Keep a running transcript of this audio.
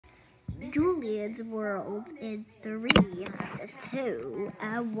Julien's world in 3, 2,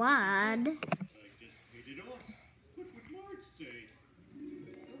 and 1.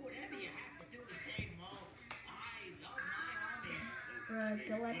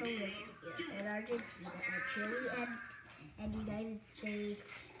 Brazil and Bolivia, and Argentina, and Chile and United States,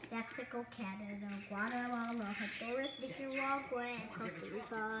 Mexico, Canada, Guatemala, Honduras, Nicaragua, and Costa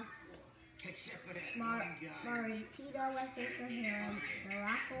Rica, Mauritania, Western Sahara,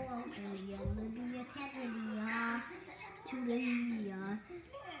 Morocco, Algeria, Libya, Tanzania, Tunisia,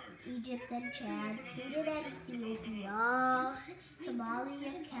 Egypt and Chad, Sudan and Ethiopia,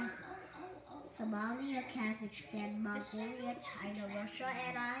 Somalia, Kazakhstan, Mongolia, China, Russia,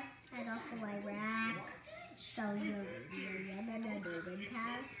 and also Iraq, Saudi Arabia,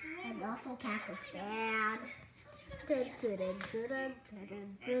 and also Pakistan.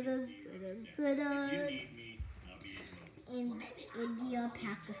 India,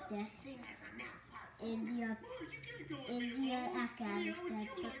 Pakistan, India, Afghanistan,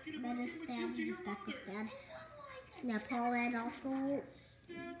 Turkmenistan, Uzbekistan, Nepal, and also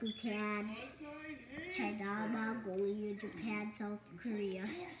Bhutan, China, Mongolia, Japan, South Korea,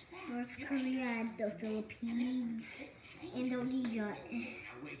 North Korea, and the Philippines, Indonesia,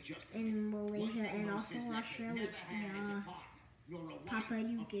 and Malaysia, and also Australia, Papua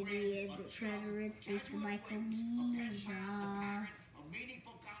New Guinea, and the Federal States of Micronesia.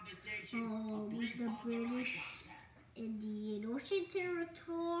 These are the British Indian Ocean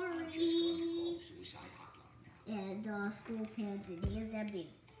Territory, and also Tanzania,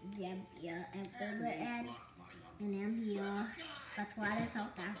 Zambia, Angola, and Namibia, Botswana,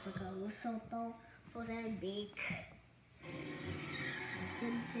 South Africa, Lesotho, Mozambique,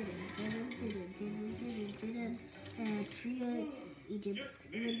 Eritrea, Egypt,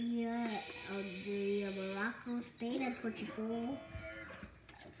 Libya, Algeria, Morocco, Spain, and Portugal,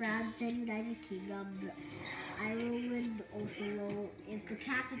 France, and United Kingdom. Ireland, Oslo, is the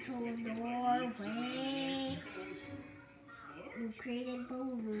capital of Norway. Ukraine and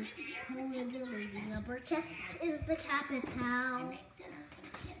Belarus, Poland, Romania, Budapest is the capital.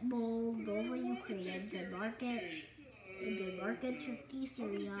 Moldova, Ukraine, Denmark, Turkey,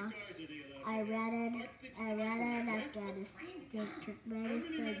 Syria, Iran and Afghanistan,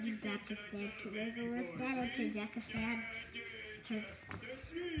 Turkmenistan, Uzbekistan, Kyrgyzstan and Kazakhstan,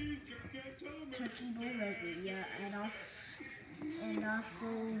 Turkey, Bolivia, and also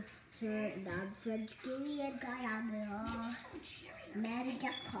Suriname, French Guinea, and Guyana,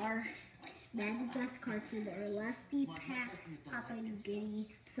 Madagascar to Leslie, Papua New Guinea,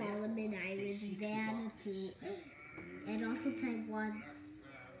 Solomon Islands, Vanuatu, and also Taiwan,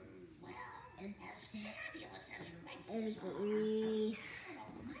 and Greece.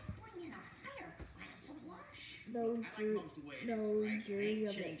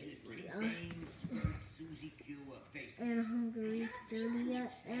 Nigeria, and Hungary, Serbia,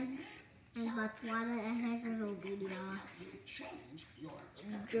 and Botswana, and Herzegovina,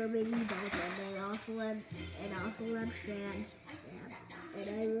 Germany, Belgium, and also Amsterdam, and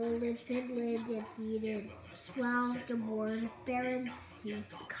Ireland, and Finland, and Sweden, Svalbard, Barents Sea,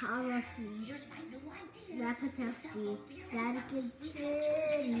 Kara Sea, Lapita Sea, Vatican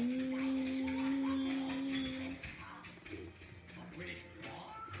City.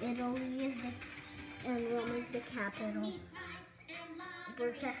 Italy and Rome is the capital.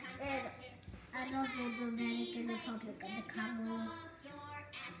 Budapest and also the Dominican Republic of the Congo.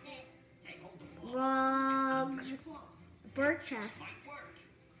 Wrong. Budapest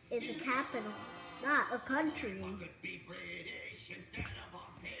is a capital, not a country.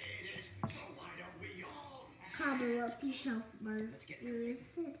 Commonwealth Shelf Murder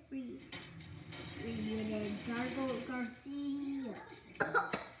and Dargo Garcia.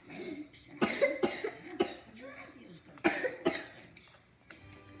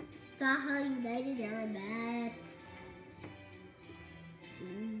 Taha, United Arab Emirates,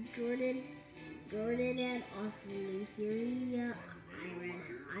 Jordan and also Syria,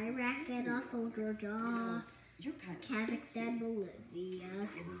 Iraq and also Georgia, Kazakhstan, Bolivia,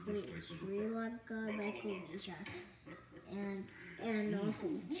 Sri Lanka, Micronesia, and also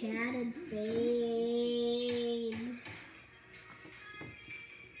Chad and Spain.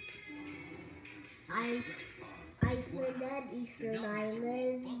 Iceland and Eastern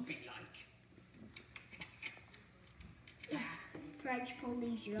Islands, French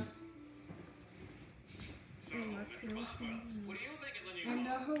Polynesia, and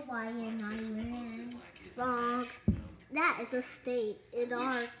the Hawaiian Islands. Wrong. That is a state in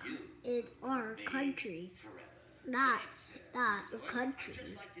our country, not a country. I'd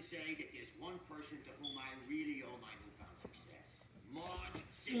just like to say that there's one person to whom I really owe my newfound success.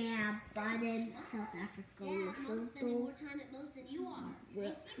 Yeah, But in South Africa, Lesotho,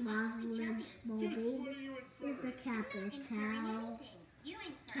 Swaziland, Mozambique is the capital.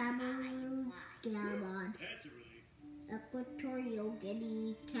 Cameroon, Gabon, Equatorial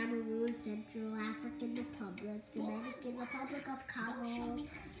Guinea, Cameroon, Central African Republic, Dominican Republic of Congo,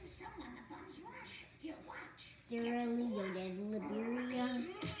 Sierra Leone, Liberia,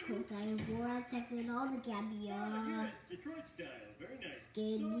 Cote d'Ivoire, Senegal, the Gambia,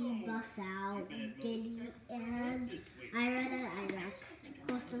 Guinea-Bissau, Guinea, and Iran and Iraq,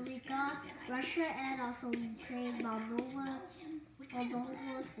 Costa Rica, Russia, and also Ukraine, Moldova,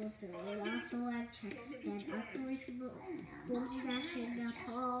 Switzerland, also have Czechostan, Croatia, Bulgaria,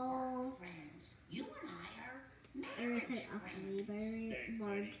 Nepal, Eritrea, Austria,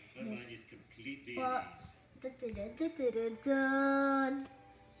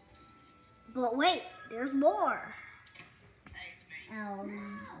 but wait, there's more.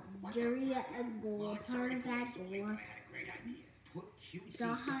 Algeria, Angola, part of Angola,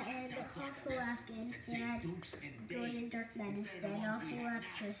 Doha, and also Afghanistan, Jordan, Turkmenistan, also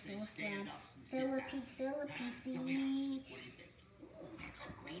Afghanistan, Philippines,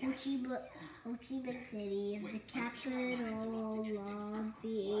 Ho Chi Minh City is the capital of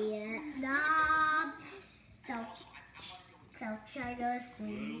Vietnam, South China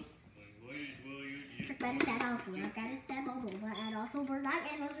Sea, Turkmenistan, also Afghanistan, Moldova, and also Brunei,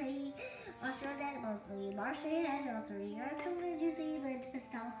 and Australia, and Marshall, and also New Zealand, the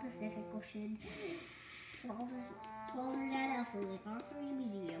South Pacific Ocean, smaller than also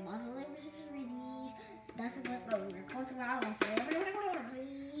medium, also ready. That's what we're going around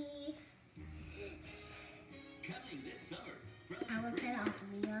I will tell also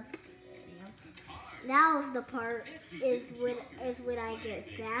Now's the part is when I get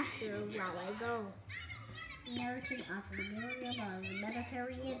faster while I go. Narrative of the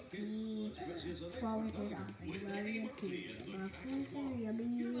Mediterranean Sea, Swallowed of the Mediterranean Sea, Syria,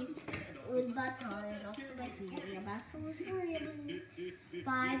 Batar, and also by Syria,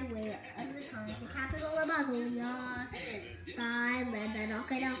 by the way, at the time, the capital of Mongolia, by Lebanon,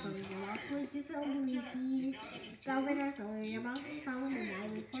 also to Somalia, Governor Somalia, Mountain Solomon,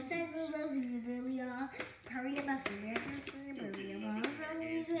 United, Portugal, Korea,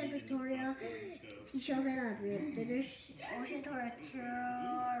 Victoria, Seashells and Unreal, British Ocean Territory,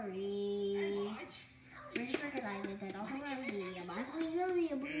 British Virgin Islands, and also Romania,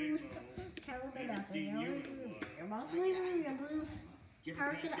 Australia Blues, Carolina, Australia Blues,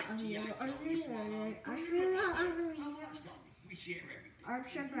 Hurricane Australia,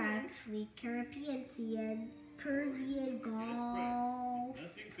 Armstrong Bradley, Caribbean Sea, and Persian Gulf,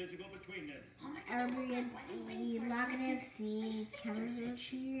 Arabian Sea, Laguna Sea, Cameroon,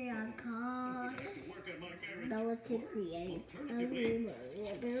 Sri Lanka, Militant Create,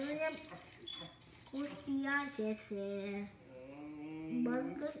 Oceania,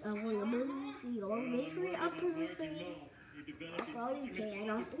 Mungus, Missouri, Upper Missouri,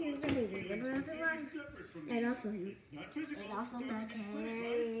 and also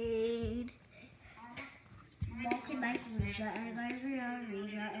Medicaid. Balkan Micronesia, and Asia,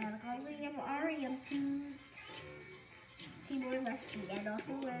 and Arium to Timor-Leste, and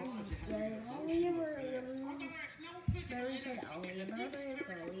also Arium, Burlington,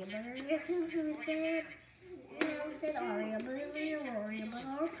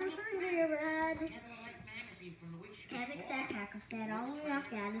 Kazakhstan, Pakistan, all of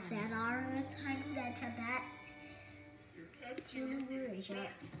Afghanistan, Thailand, Tibet, Eurasia,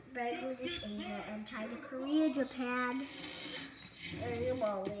 Bangladesh, Asia, and China, Korea, Japan,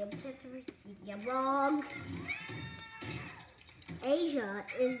 Mongolia, I'm wrong. Asia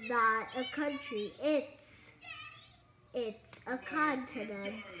is not a country, it's a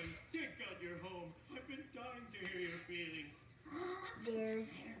continent. There's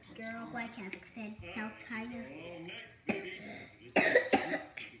Uruguay, Kazakhstan, South China,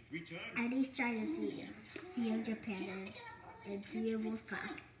 and East China Sea, Sea of Japan, and Sea of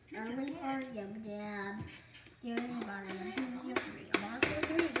Wolfpack. Early or Yum Dam, Yearly Bottom, Sea of Three, Monster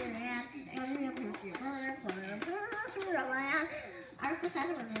Three, Grand, Early of Three,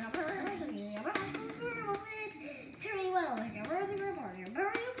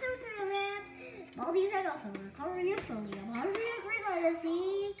 Maldives and also Korea, Somalia, Greenland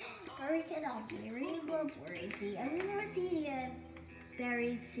Sea, Hurricane Rainbow, Bering Sea, Sea,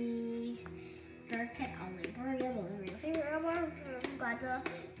 Bering Sea, Hurricane Ollie, Syria, Uganda,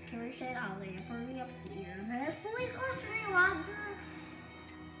 Kirishite Ollie, Syria, fully close Rwanda,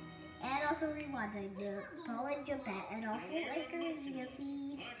 and also Rwanda, Poland, Japan, and also Caribbean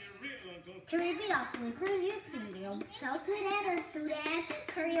Sea. Can we repeat also? Korean studio. South Sudan or Sudan,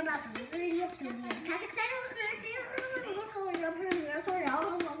 Korea, Korea, Sudan, Kazakhstan,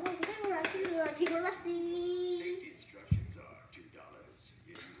 Safety instructions are $2.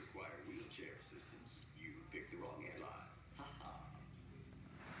 If you require wheelchair assistance, you picked the wrong airline. Ha ha.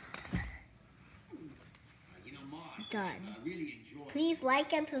 You know, Mark, Done. I really enjoy. Please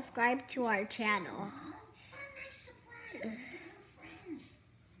like and subscribe to our channel.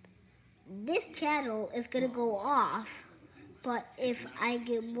 This channel is gonna go off, but if I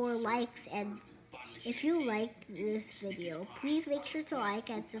get more likes and if you like this video, please make sure to like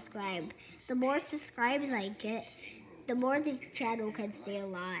and subscribe. The more subscribes I get, the more the channel can stay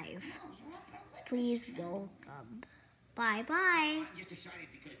alive. Please welcome. Bye bye. I'm just excited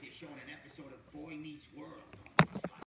because they're showing an episode of Boy Meets World.